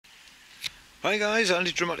Hi guys,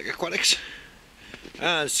 Andy Dramatic Aquatics,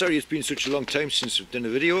 and sorry it's been such a long time since we've done a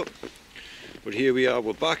video, but here we are,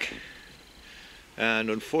 we're back,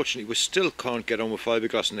 and unfortunately we still can't get on with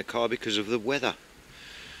fiberglass in the car because of the weather.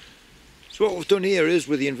 So what we've done here is,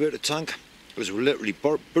 with the inverted tank, is we literally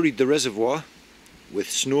buried the reservoir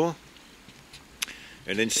with snow,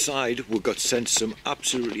 and inside we've got sent some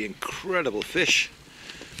absolutely incredible fish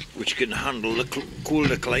which can handle the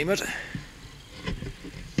colder climate.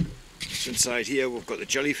 So inside here we've got the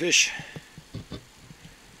jellyfish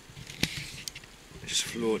just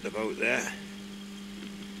floating about there.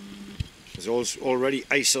 There's also already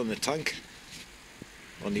ice on the tank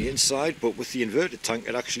on the inside, but with the inverted tank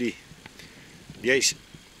it actually, the ice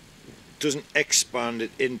doesn't expand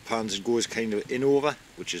it in pans, it goes kind of in over,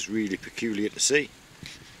 which is really peculiar to see.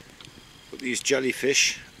 But these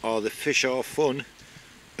jellyfish are the Fish Are Fun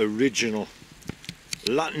original.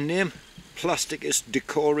 Latin name, Plasticus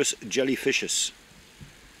decorus jellyfishes.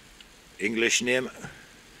 English name,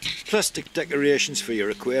 plastic decorations for your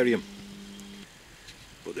aquarium.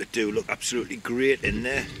 But they do look absolutely great in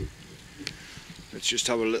there. Let's just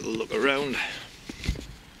have a little look around.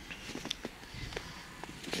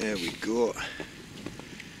 There we go.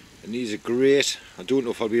 And these are great. I don't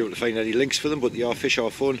know if I'll be able to find any links for them, but they are Fish Are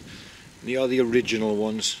Fun. And they are the original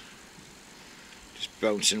ones. Just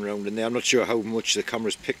bouncing around in there. I'm not sure how much the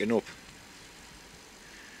camera's picking up,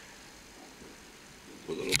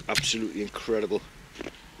 but they look absolutely incredible.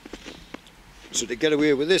 So to get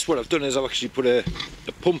away with this, what I've done is I've actually put a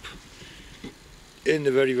pump in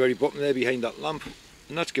the very bottom there behind that lamp,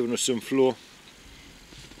 and that's giving us some flow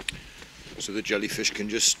so the jellyfish can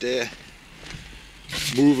just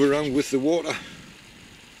move around with the water.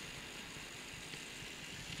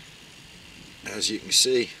 As you can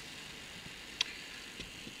see,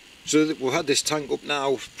 so we've had this tank up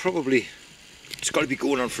now, probably it's got to be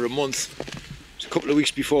going on for a month. It's a couple of weeks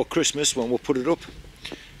before Christmas when we'll put it up.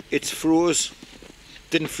 It's froze,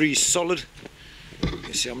 didn't freeze solid.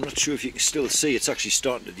 You see, I'm not sure if you can still see, it's actually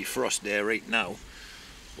starting to defrost there right now.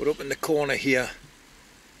 But up in the corner here,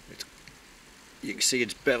 you can see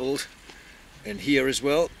it's beveled, and here as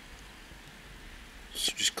well.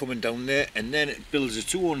 So just coming down there, and then it builds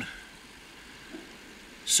its own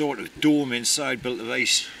sort of dome inside, built of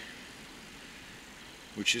ice,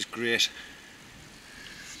 which is great.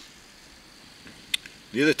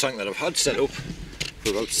 The other tank that I've had set up for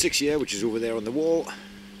about 6 years, which is over there on the wall,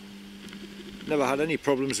 never had any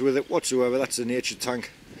problems with it whatsoever. That's the nature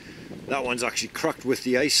tank. That one's actually cracked with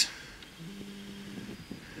the ice,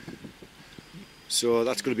 so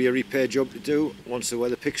that's going to be a repair job to do once the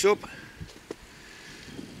weather picks up.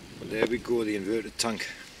 But there we go, the inverted tank.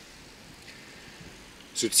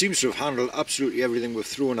 So it seems to have handled absolutely everything we've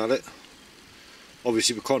thrown at it.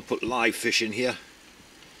 Obviously we can't put live fish in here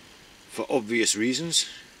for obvious reasons.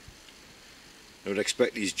 I would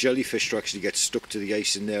expect these jellyfish to actually get stuck to the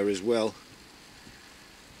ice in there as well.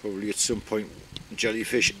 Probably at some point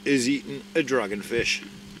jellyfish is eating a dragonfish.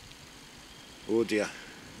 Oh dear.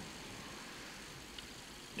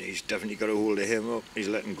 He's definitely got a hold of him. Oh, he's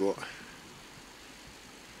letting go.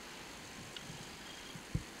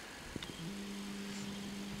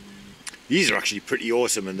 These are actually pretty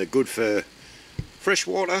awesome, and they're good for fresh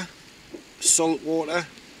water, salt water.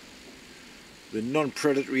 They're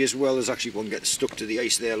non-predatory as well. There's actually one getting stuck to the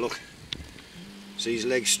ice there, look. See his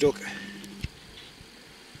legs stuck.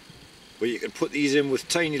 But you can put these in with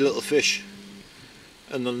tiny little fish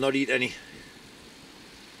and they'll not eat any.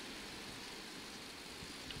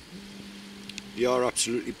 They are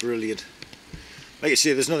absolutely brilliant. Like I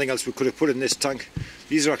say, there's nothing else we could have put in this tank.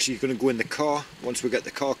 These are actually going to go in the car once we get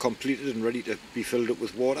the car completed and ready to be filled up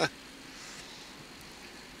with water.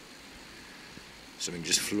 Something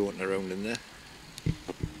just floating around in there.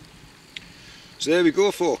 So there we go,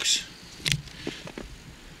 folks.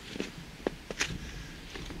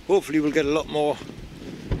 Hopefully we'll get a lot more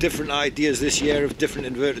different ideas this year of different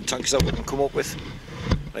inverted tanks that we can come up with.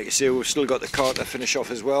 Like I say, we've still got the car to finish off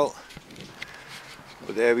as well.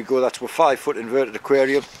 But there we go, that's our 5-foot inverted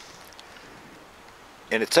aquarium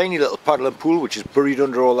in a tiny little paddling pool which is buried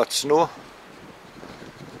under all that snow.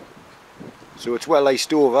 So it's well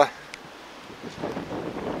iced over.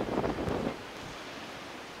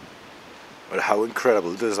 But how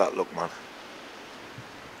incredible does that look, man?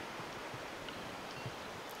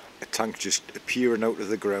 A tank just appearing out of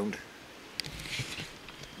the ground.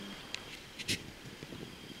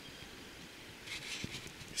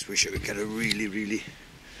 Just wish I could get a really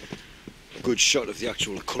good shot of the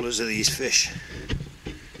actual colours of these fish,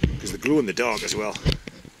 because they glow in the dark as well.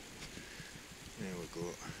 There we go.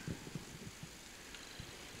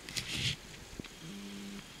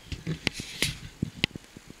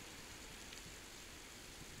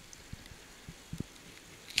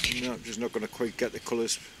 I'm just not going to quite get the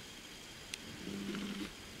colours.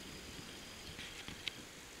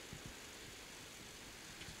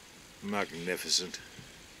 Magnificent.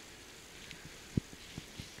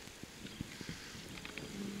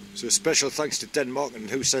 So special thanks to Denmark and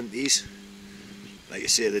who sent these. Like I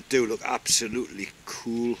say, they do look absolutely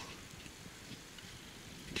cool.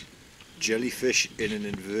 Jellyfish in an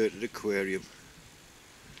inverted aquarium.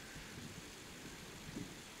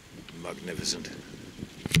 Magnificent.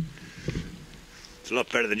 It's a lot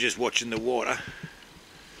better than just watching the water,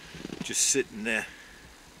 just sitting there.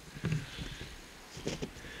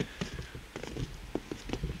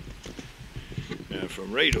 Now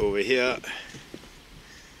from right over here,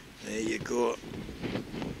 there you go.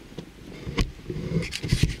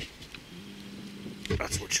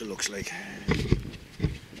 That's what she looks like.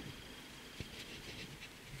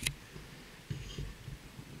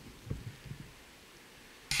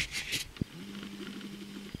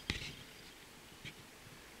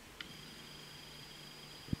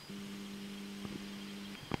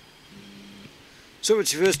 So if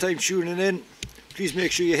it's your first time tuning in, please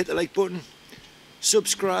make sure you hit the like button,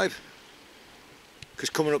 subscribe, because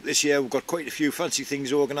coming up this year we've got quite a few fancy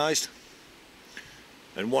things organised,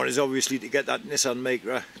 and one is obviously to get that Nissan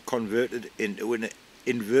Micra converted into an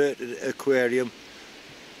inverted aquarium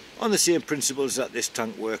on the same principles that this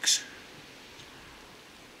tank works.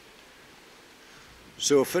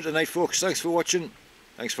 So for tonight folks, thanks for watching,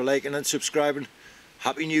 thanks for liking and subscribing.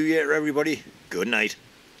 Happy New Year to everybody, good night.